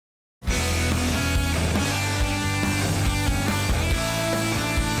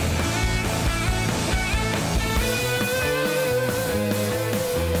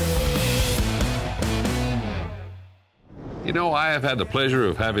You know, I have had the pleasure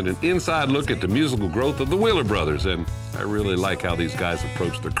of having an inside look at the musical growth of the Wheeler Brothers, and I really like how these guys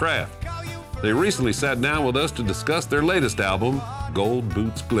approach their craft. They recently sat down with us to discuss their latest album, Gold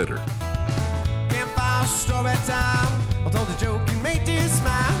Boots Glitter. Campfire story time, although the joke can make you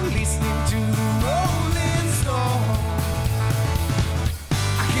smile, listening to the Rolling Stone.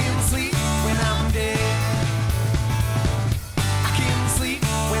 I can't sleep when I'm dead. I can't sleep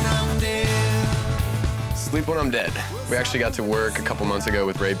when I'm dead. Sleep when I'm dead. We actually got to work a couple months ago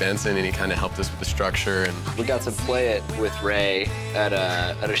with Ray Benson, and he kind of helped us with the structure. And we got to play it with Ray at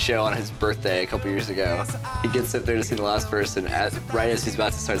a show on his birthday a couple years ago. He gets up there to sing the last verse, and right as he's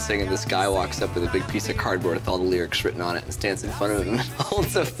about to start singing, this guy walks up with a big piece of cardboard with all the lyrics written on it and stands in front of him and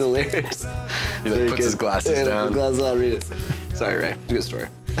holds up the lyrics. He like, puts his glasses down. Put glasses on, read it. Sorry, Ray. It's a good story.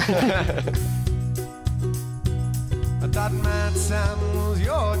 I thought my time was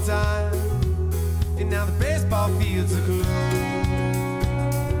your time, and now the baseball fields are closed.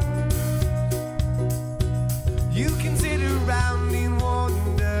 You can sit around and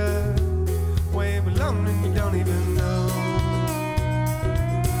wonder where you belong and you don't even know.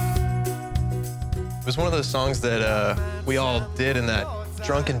 It was one of those songs that we all did in that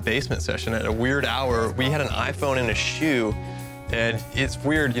drunken basement session at a weird hour. We had an iPhone in a shoe, and it's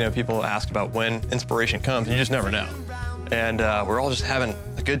weird, you know, people ask about when inspiration comes, and you just never know. And we're all just having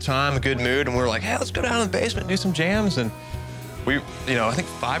a good time, a good mood, and we were like, hey, let's go down to the basement and do some jams. And we, you know, I think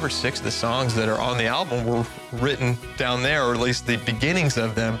 5 or 6 of the songs that are on the album were written down there, or at least the beginnings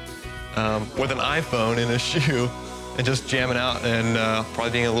of them, with an iPhone in a shoe and just jamming out and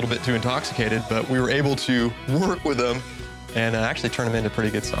probably being a little bit too intoxicated, but we were able to work with them and actually turn them into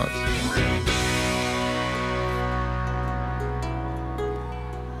pretty good songs.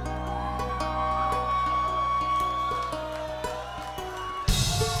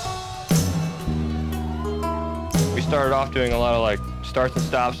 Started off doing a lot of like starts and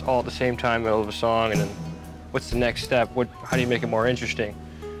stops all at the same time, middle of a song, and then what's the next step? How do you make it more interesting?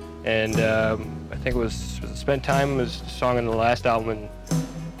 And I think it was Spent Time was the song in the last album, and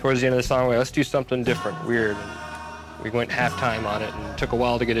towards the end of the song, we're like, let's do something different, weird. And we went halftime on it, and it took a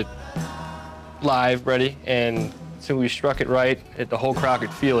while to get it live ready. And so we struck it right, the whole crowd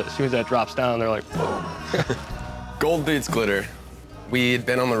could feel it. As soon as that drops down, they're like, whoa. Gold Boots Glitter. We had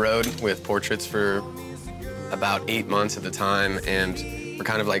been on the road with Portraits for about 8 months at the time, and we're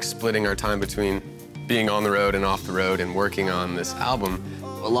kind of like splitting our time between being on the road and off the road and working on this album.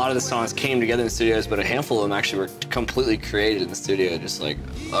 A lot of the songs came together in the studios, but a handful of them actually were completely created in the studio, just like,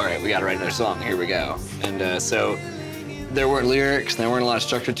 all right, we gotta write another song, here we go. And so there weren't lyrics, and there weren't a lot of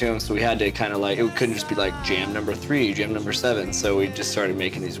structure to them, so we had to kind of like, it couldn't just be like jam number 3, jam number 7, so we just started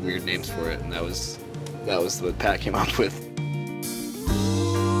making these weird names for it, and that was what Pat came up with.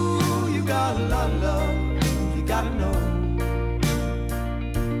 Ooh, you got a lot of love. You gotta know.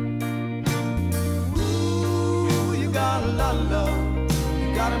 Ooh, you got a lot of love.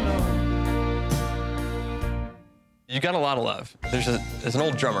 You gotta know. You Got a Lot of Love. There's an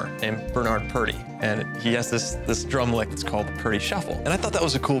old drummer named Bernard Purdy, and he has this drum lick that's called the Purdy Shuffle. And I thought that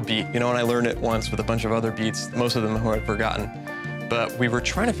was a cool beat, you know, and I learned it once with a bunch of other beats, most of them who I'd forgotten. But we were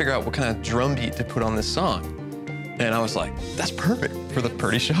trying to figure out what kind of drum beat to put on this song. And I was like, that's perfect for the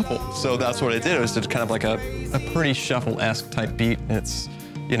Purdy Shuffle. So that's what I did. It was just kind of like a Purdy Shuffle-esque type beat. And it's,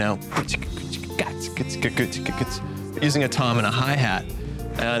 you know, using a tom and a hi-hat.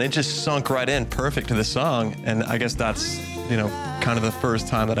 And it just sunk right in perfect to the song. And I guess that's, you know, kind of the first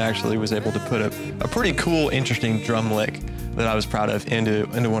time that I actually was able to put a pretty cool, interesting drum lick that I was proud of into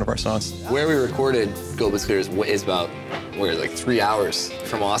one of our songs. Where we recorded Gold Boots Glitter is about, like 3 hours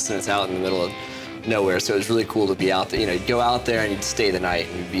from Austin. It's out in the middle of nowhere, so it was really cool to be out there. You know, you'd go out there and you'd stay the night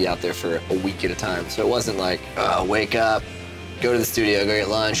and you'd be out there for a week at a time. So it wasn't like, wake up, go to the studio, go get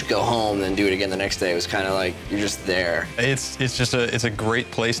lunch, go home, then do it again the next day. It was kind of like you're just there. It's a great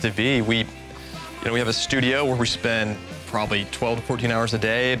place to be. We have a studio where we spend probably 12 to 14 hours a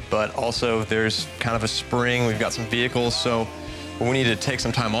day, but also there's kind of a spring. We've got some vehicles, so when we need to take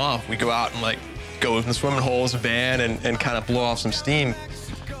some time off, we go out and like go in the swimming hole as a band and kind of blow off some steam.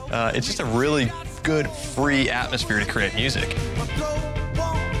 It's just a really good, free atmosphere to create music.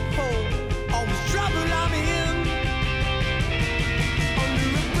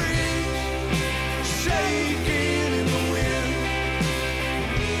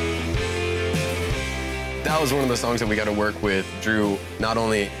 That was one of the songs that we got to work with Drew, not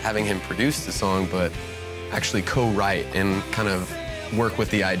only having him produce the song, but actually co-write and kind of work with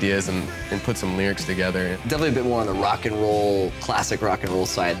the ideas and put some lyrics together. Definitely a bit more on the rock and roll, classic rock and roll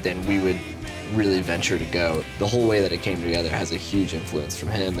side than we would really venture to go. The whole way that it came together has a huge influence from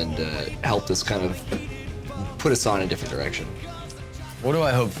him and helped us kind of put us on a different direction. What do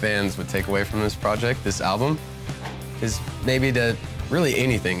I hope fans would take away from this project, this album, is maybe to really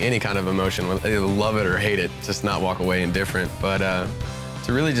anything, any kind of emotion, whether they love it or hate it, just not walk away indifferent, but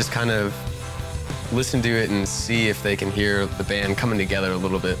to really just kind of listen to it and see if they can hear the band coming together a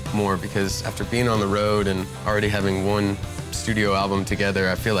little bit more, because after being on the road and already having one studio album together,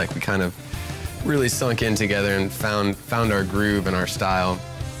 I feel like we kind of really sunk in together and found our groove and our style.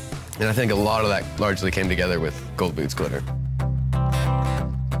 And I think a lot of that largely came together with Gold Boots Glitter.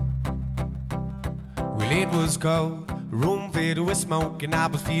 Well, it was cold, room filled with smoke, and I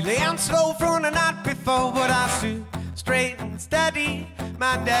was feeling slow from the night before, but I stood straight and steady,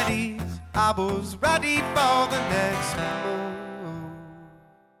 my daddy's. I was ready for the next move.